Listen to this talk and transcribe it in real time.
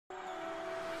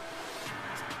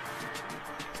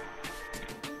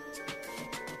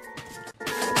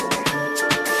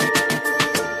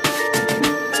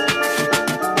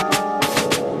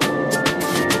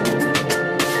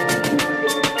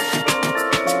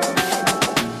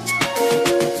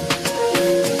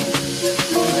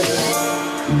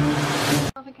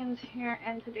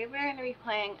and today we're going to be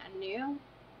playing a new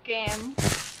game,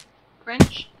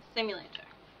 Grinch Simulator.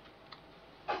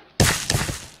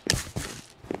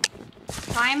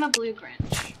 So I am a blue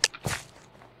Grinch.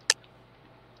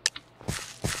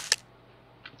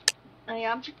 And the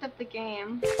object of the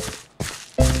game is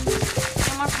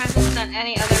no more presents than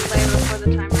any other player before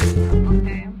the timer is up.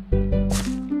 Okay.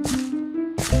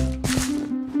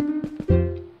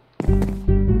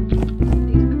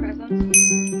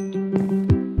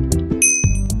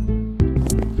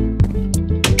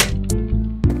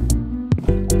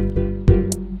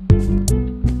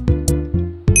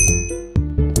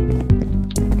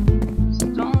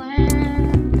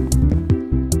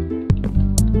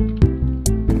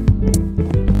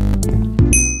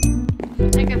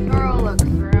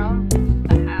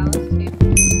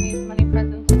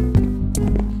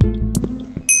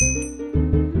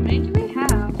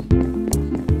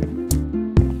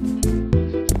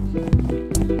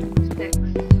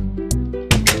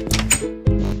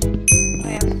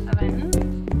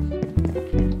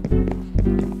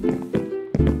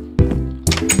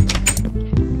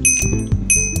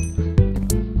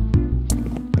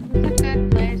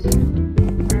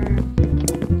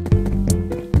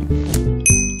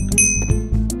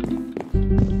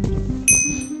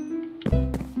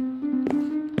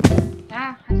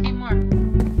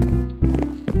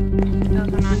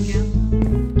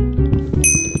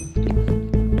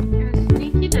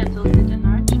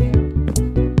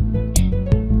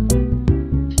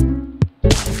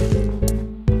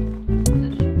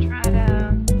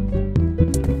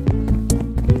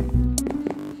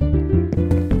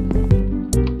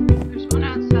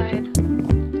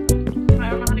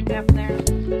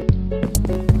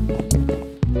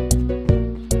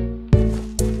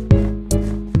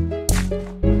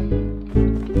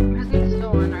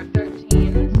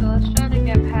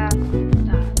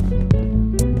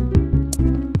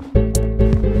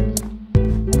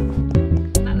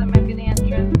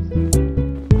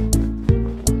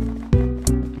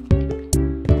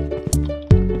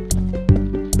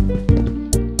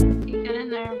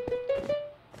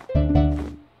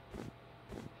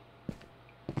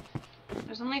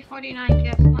 There's only 49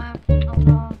 gifts left. Oh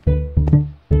no.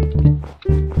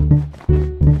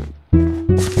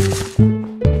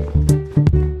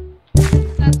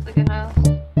 That's the good house.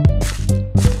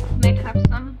 Might have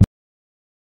some.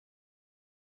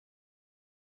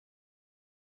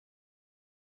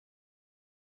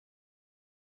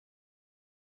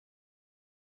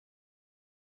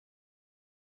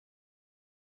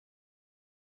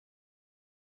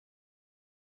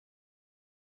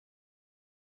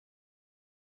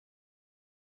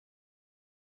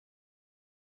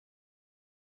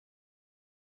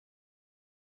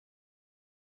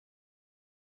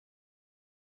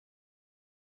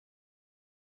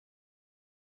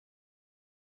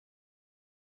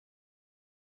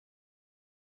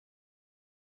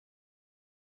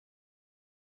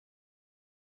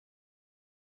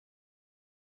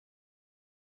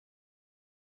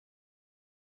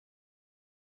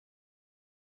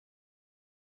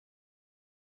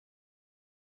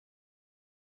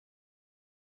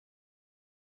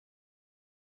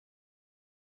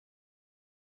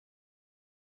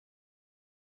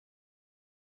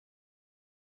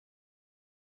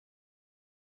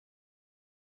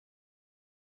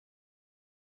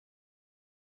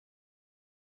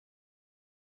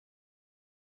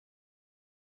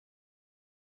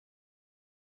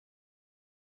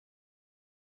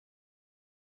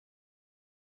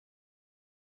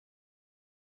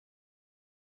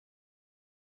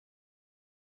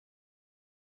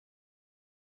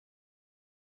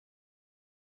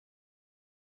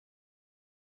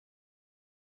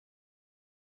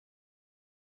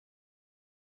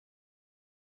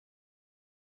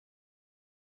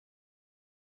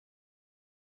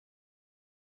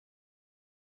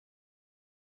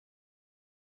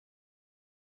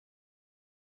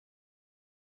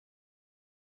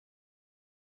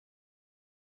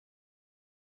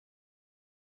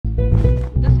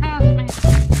 This house might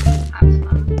have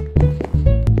some.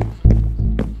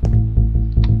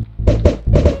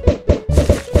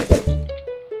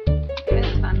 It was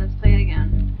fun. Let's play it again.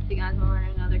 If you guys want to learn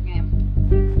another game.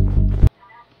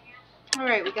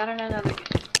 Alright, we got another game.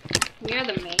 We are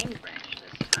the main branch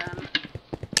this time.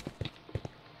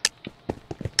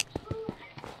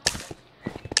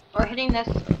 We're hitting this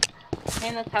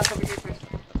house over here first.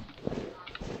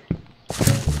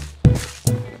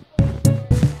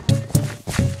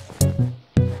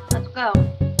 Go.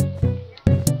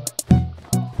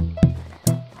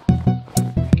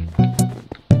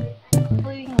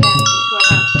 Hopefully we can get into a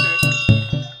house first.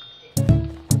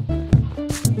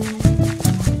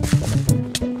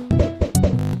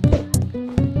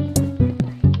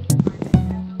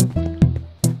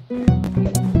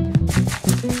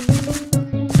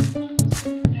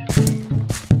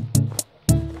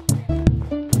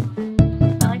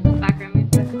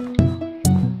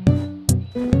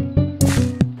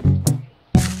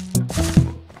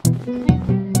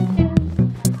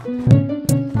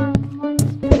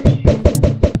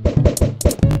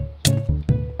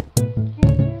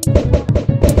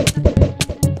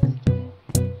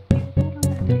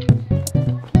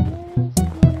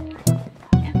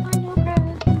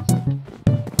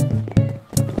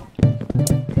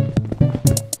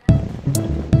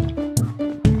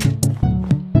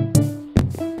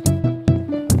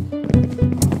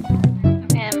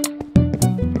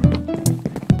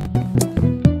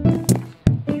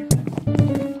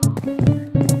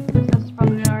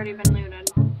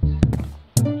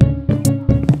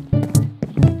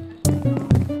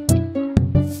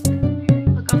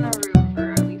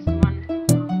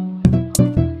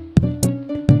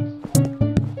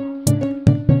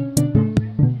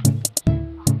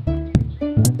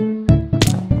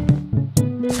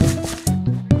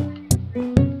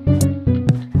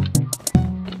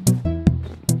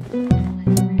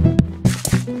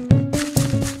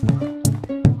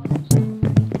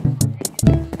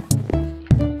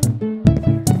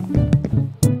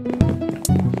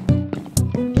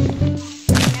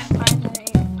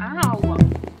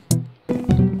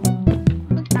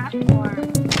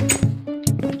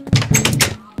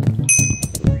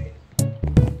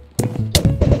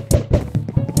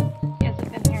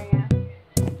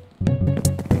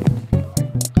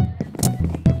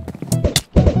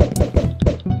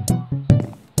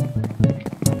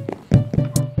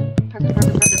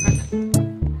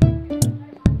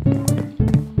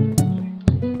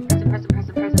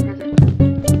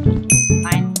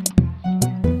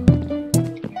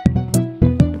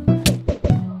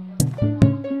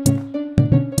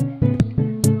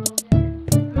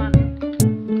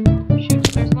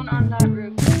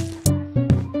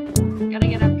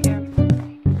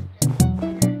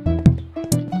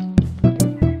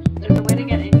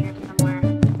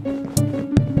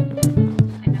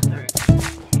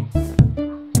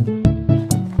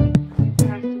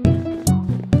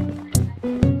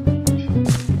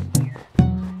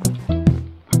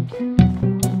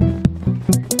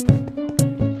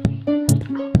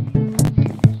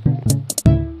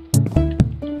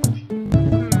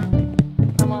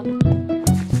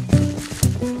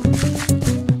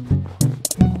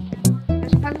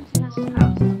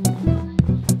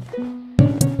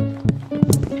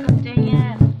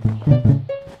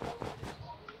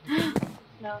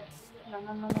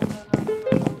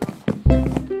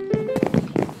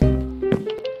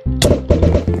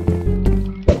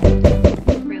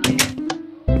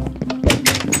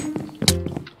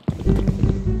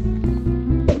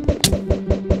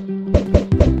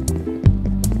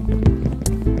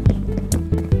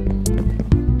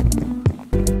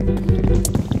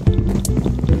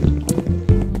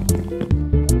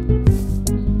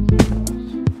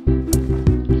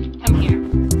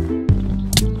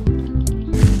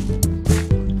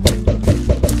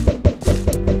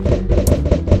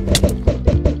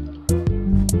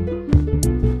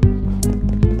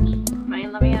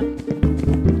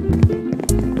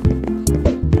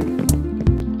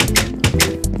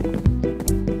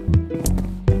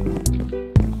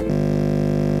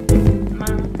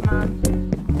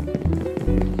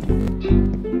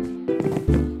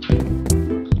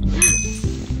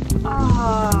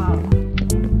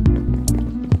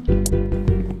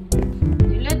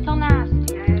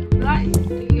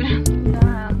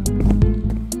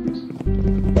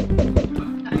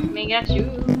 at you.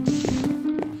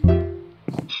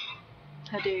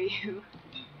 How dare you?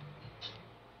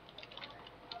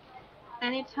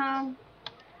 Anytime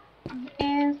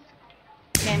is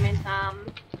gaming time.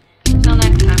 Till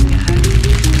next time, guys.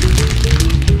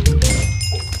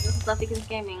 This is fluffychistmas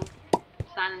Gaming.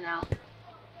 Signing out.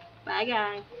 Bye,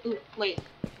 guys. Ooh, wait.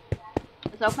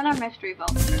 Let's open our mystery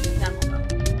vault first. Then we'll go.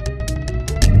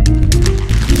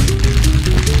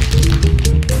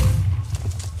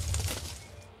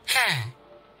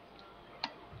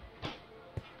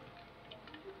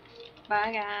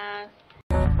 Bye, guys.